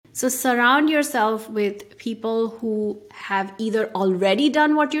So surround yourself with people who have either already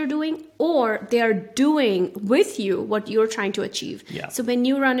done what you're doing or they are doing with you what you're trying to achieve. Yeah. So when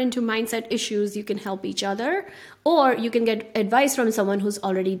you run into mindset issues, you can help each other, or you can get advice from someone who's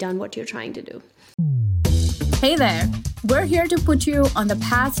already done what you're trying to do. Hey there. We're here to put you on the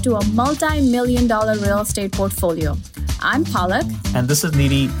path to a multi-million-dollar real estate portfolio. I'm Palak. And this is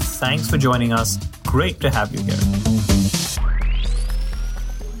Nidhi. Thanks for joining us. Great to have you here.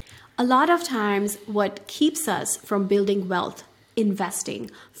 A lot of times what keeps us from building wealth,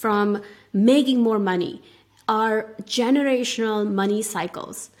 investing, from making more money are generational money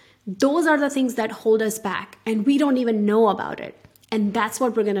cycles. Those are the things that hold us back, and we don't even know about it. And that's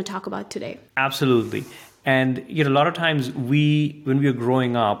what we're going to talk about today. Absolutely. And a lot of times when we were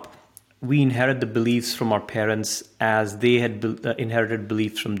growing up, we inherit the beliefs from our parents as they had inherited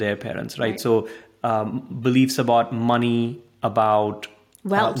beliefs from their parents, right? So beliefs about money, about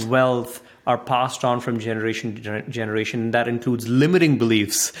wealth are passed on from generation to generation. That includes limiting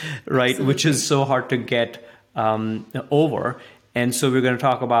beliefs, right? Absolutely. Which is so hard to get over. And so we're going to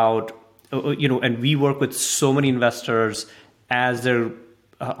talk about, and we work with so many investors as they're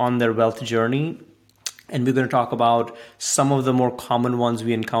on their wealth journey. And we're going to talk about some of the more common ones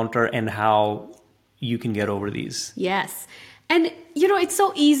we encounter and how you can get over these. Yes. And, it's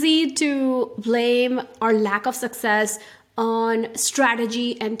so easy to blame our lack of success on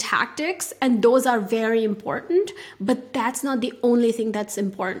strategy and tactics, and those are very important, but that's not the only thing that's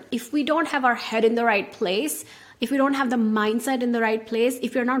important. If we don't have our head in the right place, if we don't have the mindset in the right place,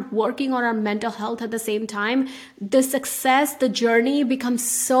 if you're not working on our mental health at the same time, the success, the journey becomes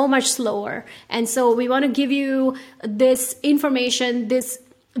so much slower. And so we want to give you this information,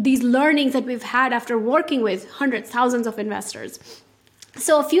 these learnings that we've had after working with hundreds, thousands of investors.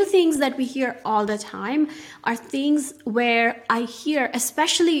 So a few things that we hear all the time are things where I hear,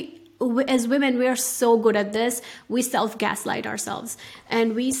 especially as women, we are so good at this. We self-gaslight ourselves.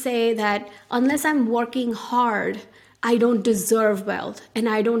 And we say that unless I'm working hard, I don't deserve wealth and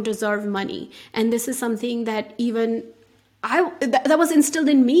I don't deserve money. And this is something that even that was instilled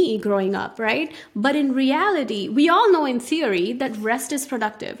in me growing up, right? But in reality, we all know in theory that rest is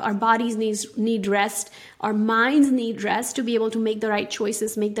productive. Our bodies need rest. Our minds need rest to be able to make the right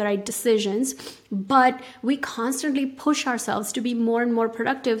choices, make the right decisions. But we constantly push ourselves to be more and more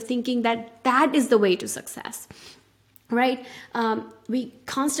productive, thinking that that is the way to success. Right? We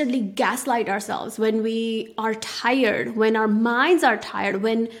constantly gaslight ourselves when we are tired, when our minds are tired,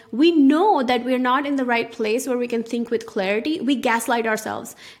 when we know that we're not in the right place where we can think with clarity, we gaslight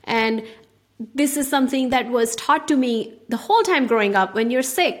ourselves. And this is something that was taught to me the whole time growing up. When you're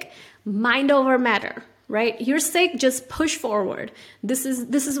sick, mind over matter, right? You're sick, just push forward. This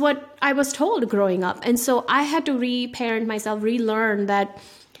is what I was told growing up. And so I had to reparent myself, relearn that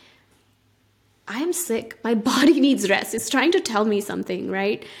I am sick. My body needs rest. It's trying to tell me something,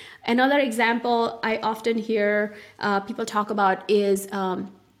 right? Another example I often hear people talk about is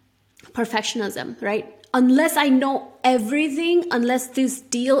perfectionism, right? Unless I know everything, unless this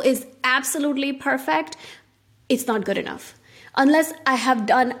deal is absolutely perfect, it's not good enough. Unless I have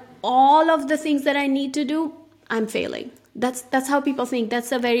done all of the things that I need to do, I'm failing. That's how people think.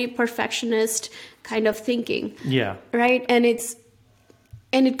 That's a very perfectionist kind of thinking. Yeah. Right? And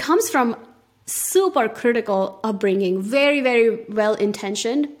it comes from super critical upbringing, very, very well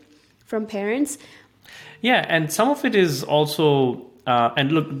intentioned from parents. Yeah, and some of it is also,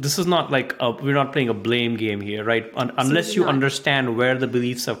 and look, this is not like we're not playing a blame game here, right? Unless you understand where the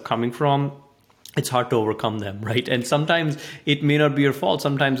beliefs are coming from, it's hard to overcome them, right? And sometimes it may not be your fault.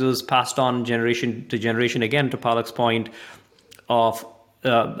 Sometimes it was passed on generation to generation. Again, to Palak's point of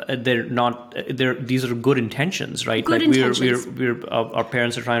these are good intentions, right? Good intentions. Our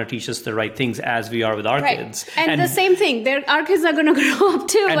parents are trying to teach us the right things as we are with our kids. And the same thing, our kids are going to grow up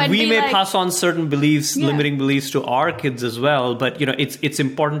too. And we may pass on certain beliefs, limiting beliefs to our kids as well. But, it's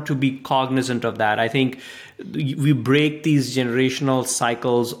important to be cognizant of that. I think we break these generational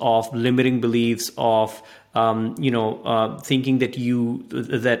cycles of limiting beliefs, of, thinking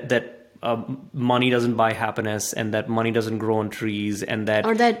that money doesn't buy happiness, and that money doesn't grow on trees, and that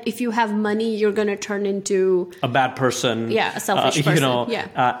if you have money, you're going to turn into a bad person, a selfish person.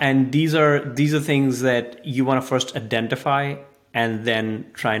 And these are things that you want to first identify and then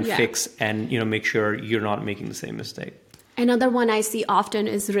try and fix, and make sure you're not making the same mistake. Another one I see often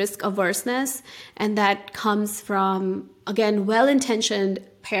is risk averseness, and that comes from, again, well-intentioned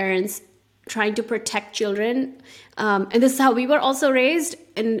parents trying to protect children. And this is how we were also raised.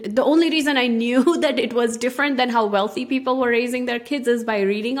 And the only reason I knew that it was different than how wealthy people were raising their kids is by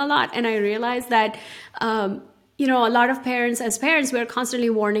reading a lot. And I realized that, a lot of as parents, we're constantly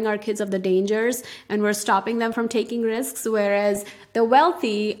warning our kids of the dangers and we're stopping them from taking risks. Whereas the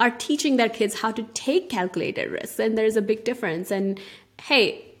wealthy are teaching their kids how to take calculated risks. And there's a big difference. And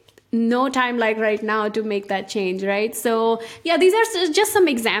hey, no time like right now to make that change, right? So yeah, these are just some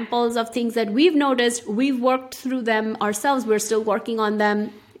examples of things that we've noticed. We've worked through them ourselves. We're still working on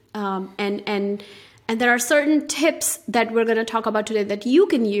them. And there are certain tips that we're going to talk about today that you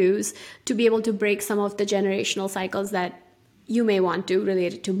can use to be able to break some of the generational cycles that you may want to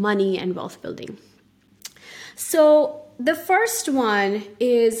related to money and wealth building. So the first one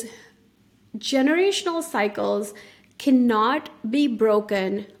is generational cycles cannot be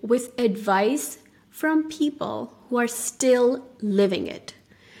broken with advice from people who are still living it.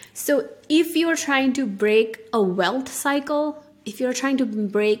 So if you're trying to break a wealth cycle, if you're trying to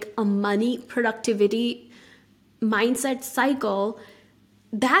break a money productivity mindset cycle,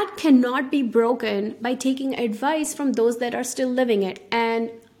 that cannot be broken by taking advice from those that are still living it. And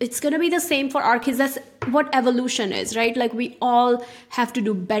it's going to be the same for our kids. That's what evolution is, right? Like we all have to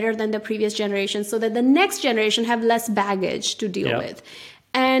do better than the previous generation so that the next generation have less baggage to deal with.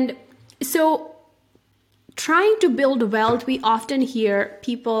 And so trying to build wealth, we often hear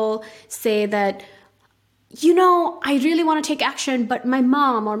people say that, I really want to take action, but my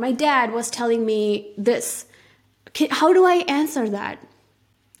mom or my dad was telling me this. How do I answer that?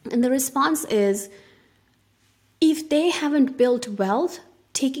 And the response is, if they haven't built wealth,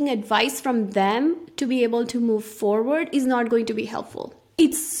 taking advice from them to be able to move forward is not going to be helpful.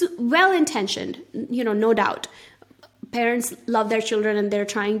 It's well-intentioned, no doubt. Parents love their children and they're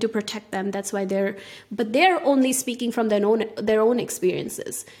trying to protect them. That's why but they're only speaking from their own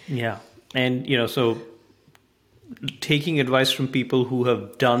experiences. Yeah. And, so taking advice from people who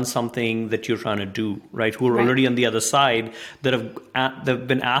have done something that you're trying to do, right? Who are already on the other side, that have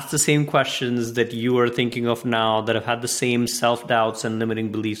been asked the same questions that you are thinking of now, that have had the same self-doubts and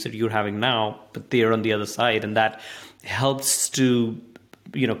limiting beliefs that you're having now, but they're on the other side. And that helps to,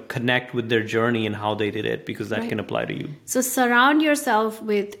 connect with their journey and how they did it, because that can apply to you. So surround yourself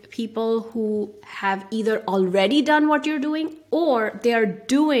with people who have either already done what you're doing or they're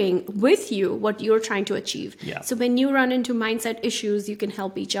doing with you what you're trying to achieve. Yeah. So when you run into mindset issues, you can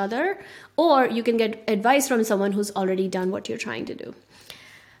help each other, or you can get advice from someone who's already done what you're trying to do.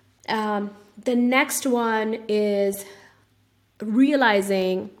 The next one is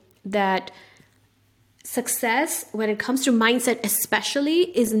realizing that success, when it comes to mindset especially,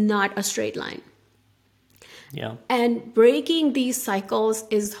 is not a straight line. Yeah. And breaking these cycles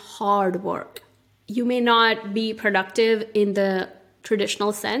is hard work. You may not be productive in the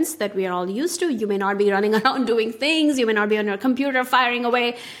traditional sense that we are all used to. You may not be running around doing things. You may not be on your computer firing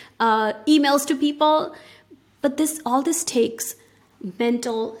away emails to people. But all this takes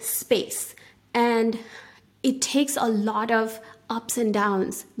mental space. And it takes a lot of ups and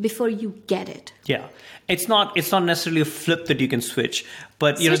downs before you get it. Yeah. It's not necessarily a flip that you can switch,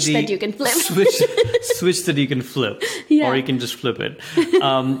 but switch that you can flip. switch that you can flip, or you can just flip it.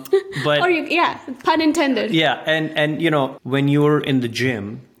 But pun intended. Yeah, and when you're in the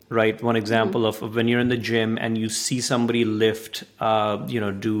gym, right? One example of when you're in the gym and you see somebody lift,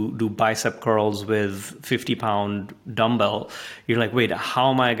 do bicep curls with 50-pound dumbbell, you're like, wait,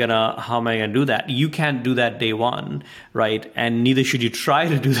 how am I gonna do that? You can't do that day one, right? And neither should you try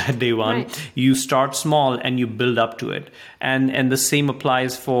to do that day one. Right. You start small and you build up to it, and the same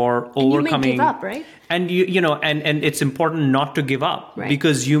applies for overcoming. And you may give up, right? And and it's important not to give up, right?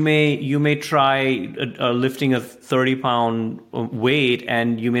 Because you may try lifting a 30-pound weight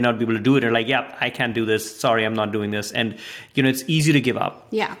and you may not be able to do it. You're like, yeah, I can't do this. Sorry, I'm not doing this. And it's easy to give up.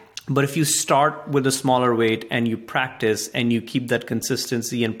 Yeah. But if you start with a smaller weight and you practice and you keep that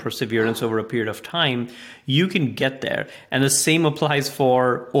consistency and perseverance over a period of time, you can get there. And the same applies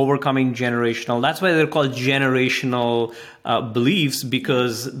for overcoming generational. That's why they're called generational beliefs,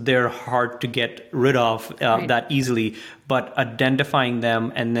 because they're hard to get rid of that easily. But identifying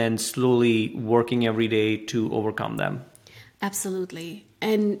them and then slowly working every day to overcome them. Absolutely.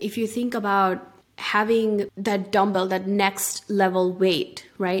 And if you think about having that dumbbell, that next level weight,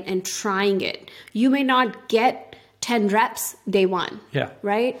 right? And trying it. You may not get 10 reps day one,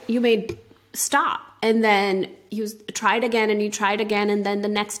 right? You may stop and then you try it again and you try it again. And then the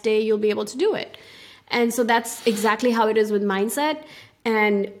next day you'll be able to do it. And so that's exactly how it is with mindset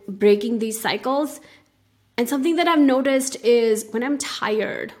and breaking these cycles. And something that I've noticed is when I'm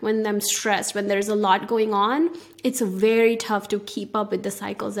tired, when I'm stressed, when there's a lot going on, it's very tough to keep up with the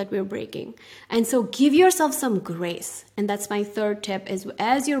cycles that we're breaking. And so give yourself some grace. And that's my third tip is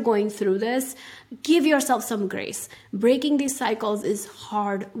as you're going through this, give yourself some grace. Breaking these cycles is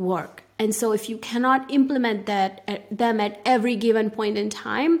hard work. And so if you cannot implement them at every given point in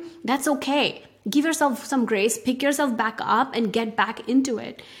time, that's okay. Give yourself some grace, pick yourself back up and get back into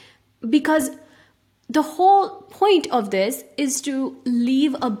it. Because the whole point of this is to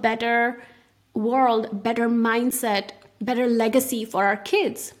leave a better world, better mindset, better legacy for our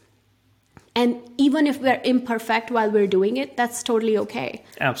kids. And even if we're imperfect while we're doing it, that's totally okay.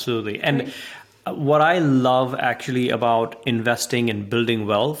 Absolutely. And what I love actually about investing and building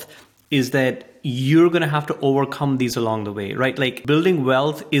wealth is that you're going to have to overcome these along the way, right? Like building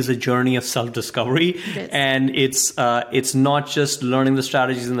wealth is a journey of self-discovery, and it's not just learning the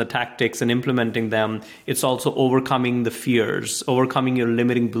strategies and the tactics and implementing them. It's also overcoming the fears, overcoming your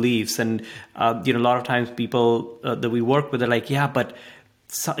limiting beliefs. And a lot of times people that we work with are like, yeah, but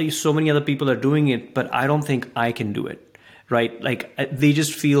so many other people are doing it, but I don't think I can do it, right? Like they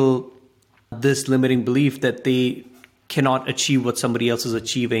just feel this limiting belief that they cannot achieve what somebody else is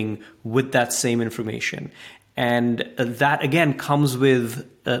achieving with that same information. And that again comes with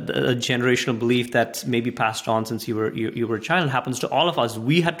a generational belief that's maybe passed on since you were a child. It happens to all of us.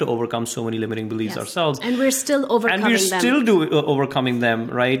 We had to overcome so many limiting beliefs ourselves, and we're still overcoming them. And we're still overcoming them,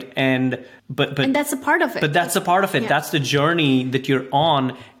 right? And that's a part of it. But that's a part of it. Yeah. That's the journey that you're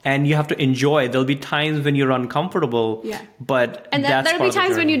on, and you have to enjoy. There'll be times when you're uncomfortable, but there'll be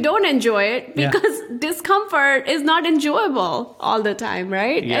times when you don't enjoy it because discomfort is not enjoyable all the time,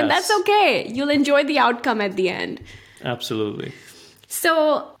 right? Yes. And that's okay. You'll enjoy the outcome at the end. Absolutely.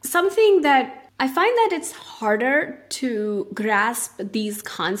 So something that I find that it's harder to grasp these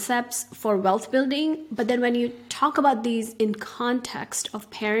concepts for wealth building, but then when you talk about these in context of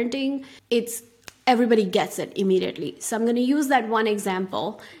parenting, it's everybody gets it immediately. So I'm going to use that one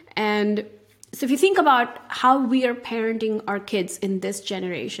example. And so if you think about how we are parenting our kids in this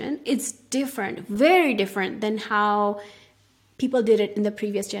generation, it's different, very different than how people did it in the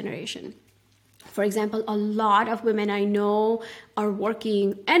previous generation. For example, a lot of women I know are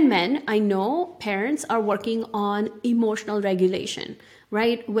working, and men I know, parents are working on emotional regulation,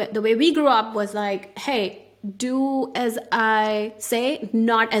 right? The way we grew up was like, hey, do as I say,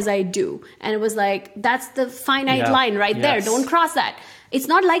 not as I do. And it was like, that's the finite line right there. Don't cross that. It's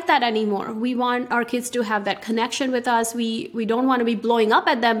not like that anymore. We want our kids to have that connection with us. We don't want to be blowing up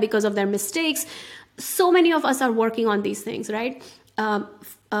at them because of their mistakes. So many of us are working on these things, right?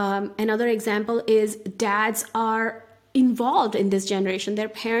 Another example is dads are involved in this generation. They're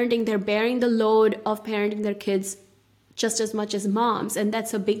parenting, they're bearing the load of parenting their kids just as much as moms. And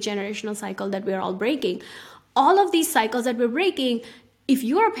that's a big generational cycle that we're all breaking. All of these cycles that we're breaking, if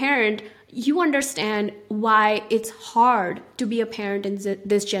you're a parent, you understand why it's hard to be a parent in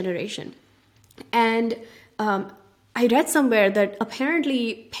this generation. And I read somewhere that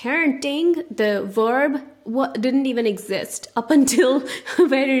apparently parenting, the verb, didn't even exist up until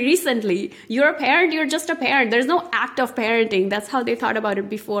very recently. You're a parent, you're just a parent. There's no act of parenting. That's how they thought about it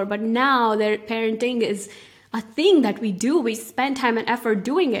before. But now their parenting is a thing that we do. We spend time and effort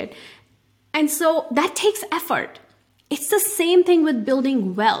doing it. And so that takes effort. It's the same thing with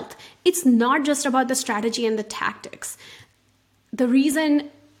building wealth. It's not just about the strategy and the tactics. The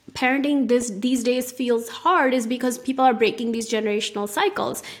reason parenting these days feels hard is because people are breaking these generational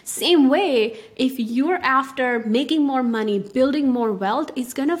cycles. Same way, if you're after making more money, building more wealth,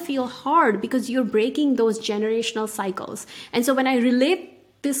 it's going to feel hard because you're breaking those generational cycles. And so when I relate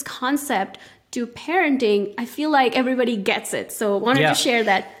this concept to parenting, I feel like everybody gets it. So I wanted to share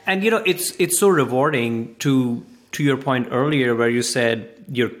that. And it's so rewarding to your point earlier where you said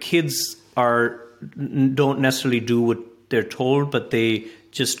your kids don't necessarily do what they're told, but they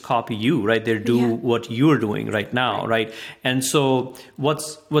just copy you, right? They do what you're doing right now, right? And so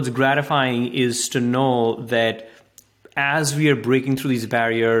what's gratifying is to know that as we are breaking through these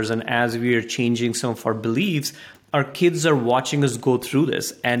barriers and as we are changing some of our beliefs, our kids are watching us go through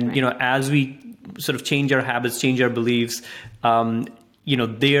this. And, as we sort of change our habits, change our beliefs,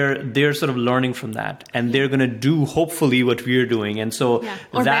 they're sort of learning from that, and they're going to do hopefully what we're doing. And so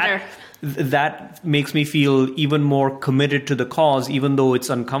that makes me feel even more committed to the cause, even though it's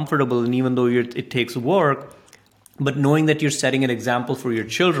uncomfortable and even though it takes work. But knowing that you're setting an example for your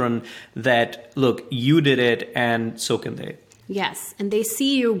children that, look, you did it and so can they. Yes. And they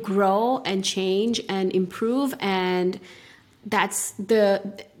see you grow and change and improve. And that's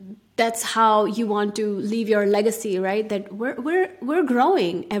how you want to leave your legacy, right? That we're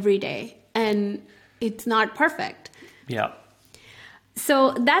growing every day and it's not perfect. Yeah.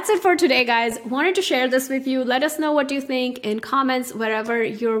 So that's it for today, guys. Wanted to share this with you. Let us know what you think in comments wherever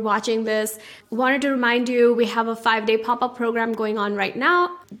you're watching this. Wanted to remind you, we have a 5-day pop-up program going on right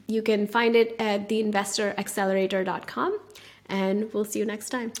now. You can find it at theinvestoraccelerator.com, and we'll see you next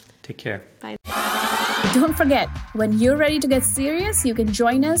time. Take care. Bye. Don't forget, when you're ready to get serious, you can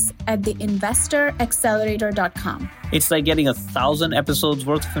join us at theinvestoraccelerator.com. It's like getting 1,000 episodes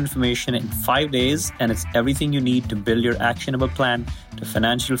worth of information in 5 days, and it's everything you need to build your actionable plan to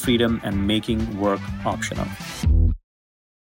financial freedom and making work optional.